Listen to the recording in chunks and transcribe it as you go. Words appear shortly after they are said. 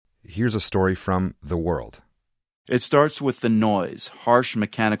here's a story from The World. It starts with the noise, harsh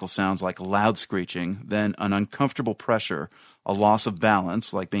mechanical sounds like loud screeching, then an uncomfortable pressure, a loss of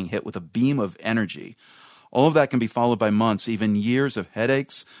balance like being hit with a beam of energy. All of that can be followed by months, even years of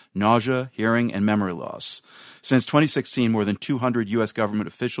headaches, nausea, hearing, and memory loss. Since 2016, more than 200 U.S. government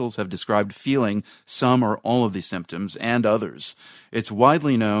officials have described feeling some or all of these symptoms and others. It's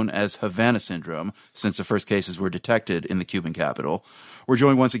widely known as Havana syndrome, since the first cases were detected in the Cuban capital. We're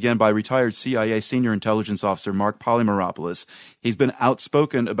joined once again by retired CIA senior intelligence officer Mark Polymeropoulos. He's been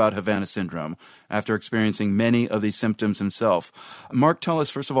outspoken about Havana syndrome after experiencing many of these symptoms himself. Mark, tell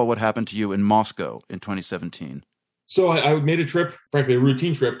us, first of all, what happened to you in Moscow in 2017. So I made a trip, frankly, a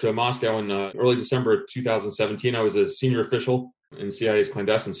routine trip to Moscow in early December of 2017. I was a senior official in CIA's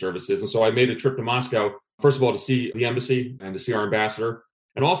clandestine services. And so I made a trip to Moscow, first of all, to see the embassy and to see our ambassador.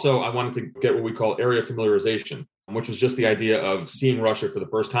 And also I wanted to get what we call area familiarization, which was just the idea of seeing Russia for the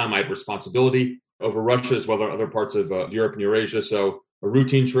first time. I had responsibility over Russia as well as other parts of Europe and Eurasia. So a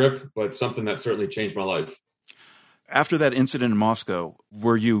routine trip, but something that certainly changed my life. After that incident in Moscow,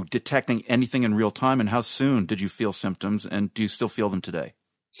 were you detecting anything in real time, and how soon did you feel symptoms, and do you still feel them today?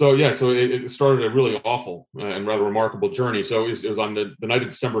 So it started a really awful and rather remarkable journey. So it was on the night of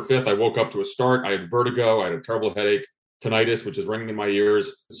December 5th. I woke up to a start. I had vertigo. I had a terrible headache, tinnitus, which is ringing in my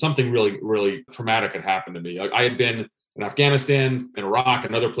ears. Something really, really traumatic had happened to me. I had been in Afghanistan, in Iraq,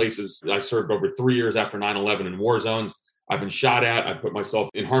 and other places. I served over 3 years after 9/11 in war zones. I've been shot at. I put myself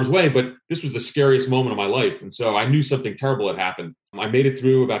in harm's way, but this was the scariest moment of my life. And so I knew something terrible had happened. I made it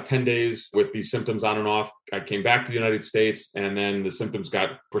through about 10 days with these symptoms on and off. I came back to the United States, and then the symptoms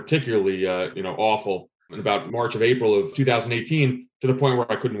got particularly, awful in about March of April of 2018 to the point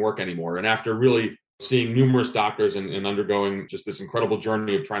where I couldn't work anymore. And after really seeing numerous doctors and undergoing just this incredible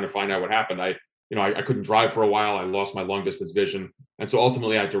journey of trying to find out what happened, I couldn't drive for a while. I lost my long distance vision. And so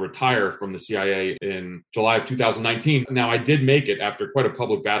ultimately I had to retire from the CIA in July of 2019. Now I did make it after quite a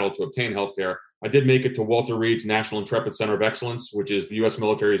public battle to obtain healthcare. I did make it to Walter Reed's National Intrepid Center of Excellence, which is the U.S.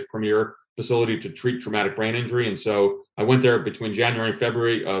 military's premier facility to treat traumatic brain injury. And so I went there between January and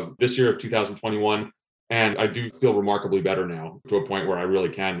February of this year of 2021. And I do feel remarkably better now to a point where I really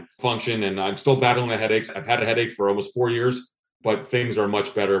can function. And I'm still battling the headaches. I've had a headache for almost 4 years. But things are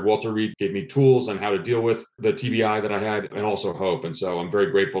much better. Walter Reed gave me tools on how to deal with the TBI that I had and also hope. And so I'm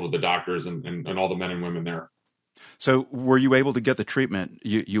very grateful to the doctors and all the men and women there. So were you able to get the treatment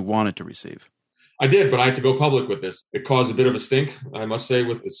you wanted to receive? I did, but I had to go public with this. It caused a bit of a stink, I must say,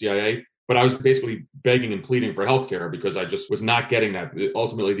 with the CIA. But I was basically begging and pleading for healthcare because I just was not getting that.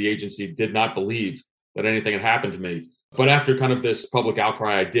 Ultimately, the agency did not believe that anything had happened to me. But after kind of this public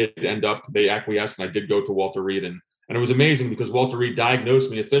outcry, I did end up, they acquiesced, and I did go to Walter Reed. And it was amazing because Walter Reed diagnosed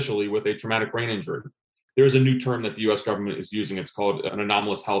me officially with a traumatic brain injury. There is a new term that the U.S. government is using. It's called an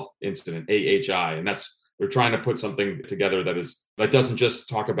anomalous health incident, AHI. And they're trying to put something together that doesn't just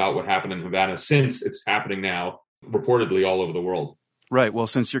talk about what happened in Havana, since it's happening now, reportedly all over the world. Right. Well,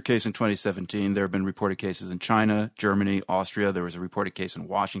 since your case in 2017, there have been reported cases in China, Germany, Austria. There was a reported case in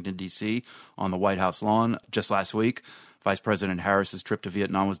Washington, D.C. on the White House lawn just last week. Vice President Harris's trip to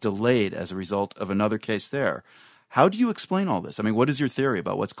Vietnam was delayed as a result of another case there. How do you explain all this? I mean, what is your theory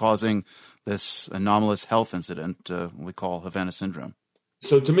about what's causing this anomalous health incident we call Havana syndrome?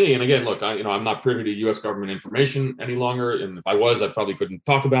 So to me, and again, look, I'm not privy to U.S. government information any longer. And if I was, I probably couldn't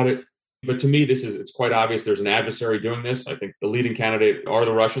talk about it. But to me, it's quite obvious there's an adversary doing this. I think the leading candidate are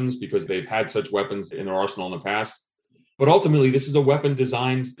the Russians because they've had such weapons in their arsenal in the past. But ultimately, this is a weapon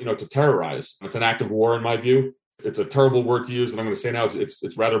designed, to terrorize. It's an act of war, in my view. It's a terrible word to use, and I'm going to say now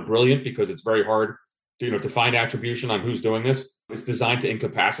it's rather brilliant because it's very hard to find attribution on who's doing this. It's designed to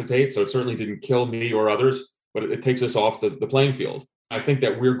incapacitate, so it certainly didn't kill me or others, but it takes us off the playing field. I think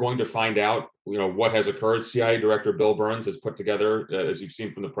that we're going to find out, what has occurred. CIA Director Bill Burns has put together, as you've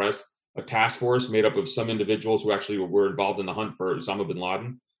seen from the press, a task force made up of some individuals who actually were involved in the hunt for Osama bin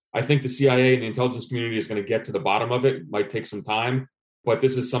Laden. I think the CIA and the intelligence community is going to get to the bottom of it. It might take some time, but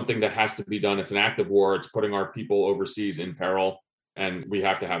this is something that has to be done. It's an act of war. It's putting our people overseas in peril, and we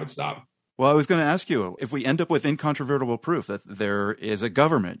have to have it stop. Well, I was going to ask you, if we end up with incontrovertible proof that there is a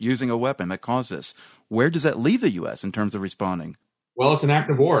government using a weapon that caused this, where does that leave the U.S. in terms of responding? Well, it's an act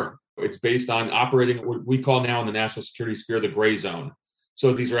of war. It's based on operating what we call now in the national security sphere the gray zone.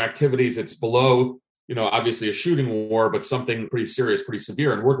 So these are activities, it's below, obviously a shooting war, but something pretty serious, pretty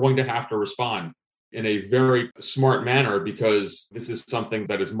severe. And we're going to have to respond in a very smart manner because this is something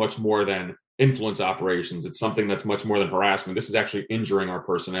that is much more than influence operations. It's something that's much more than harassment. This is actually injuring our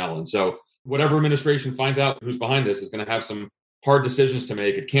personnel. And so whatever administration finds out who's behind this is going to have some hard decisions to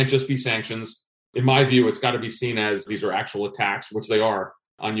make. It can't just be sanctions. In my view, it's got to be seen as these are actual attacks, which they are,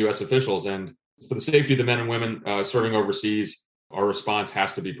 on U.S. officials. And for the safety of the men and women serving overseas, our response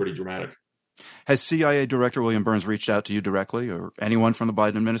has to be pretty dramatic. Has CIA Director William Burns reached out to you directly or anyone from the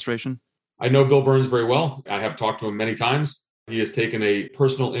Biden administration? I know Bill Burns very well. I have talked to him many times. He has taken a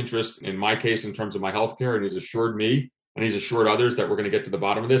personal interest in my case in terms of my health care, and he's assured me and he's assured others that we're going to get to the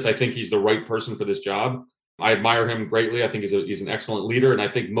bottom of this. I think he's the right person for this job. I admire him greatly. I think he's an excellent leader, and I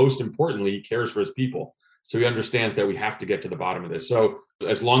think most importantly, he cares for his people. So he understands that we have to get to the bottom of this. So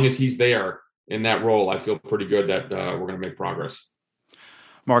as long as he's there in that role, I feel pretty good that we're going to make progress.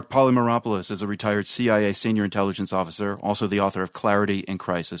 Mark Polymeropoulos is a retired CIA senior intelligence officer, also the author of Clarity in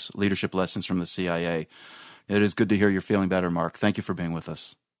Crisis, Leadership Lessons from the CIA. It is good to hear you're feeling better, Mark. Thank you for being with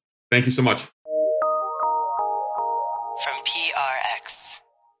us. Thank you so much.